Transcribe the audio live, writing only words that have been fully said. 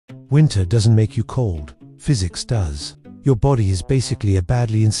Winter doesn't make you cold, physics does. Your body is basically a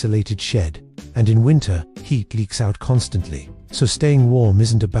badly insulated shed, and in winter, heat leaks out constantly. So staying warm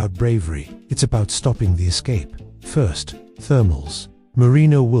isn't about bravery, it's about stopping the escape. First, thermals.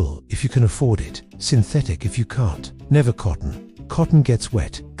 Merino wool if you can afford it, synthetic if you can't. Never cotton. Cotton gets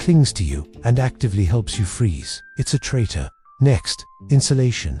wet, clings to you, and actively helps you freeze. It's a traitor. Next,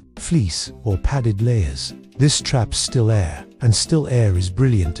 insulation, fleece or padded layers. This traps still air, and still air is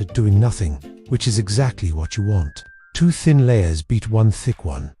brilliant at doing nothing, which is exactly what you want. 2 thin layers beat 1 thick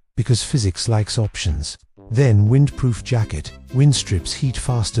one, because physics likes options. Then windproof jacket. Wind strips heat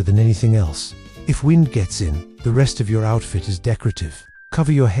faster than anything else. If wind gets in, the rest of your outfit is decorative.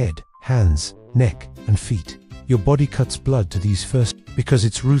 Cover your head, hands, neck, and feet. Your body cuts blood to these first because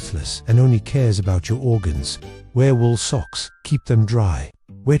it's ruthless and only cares about your organs. Wear wool socks, keep them dry.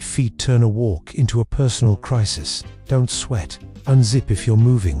 Wet feet turn a walk into a personal crisis. Don't sweat. Unzip if you're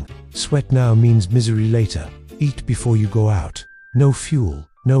moving. Sweat now means misery later. Eat before you go out. No fuel,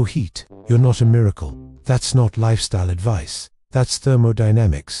 no heat. You're not a miracle. That's not lifestyle advice. That's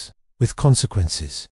thermodynamics, with consequences.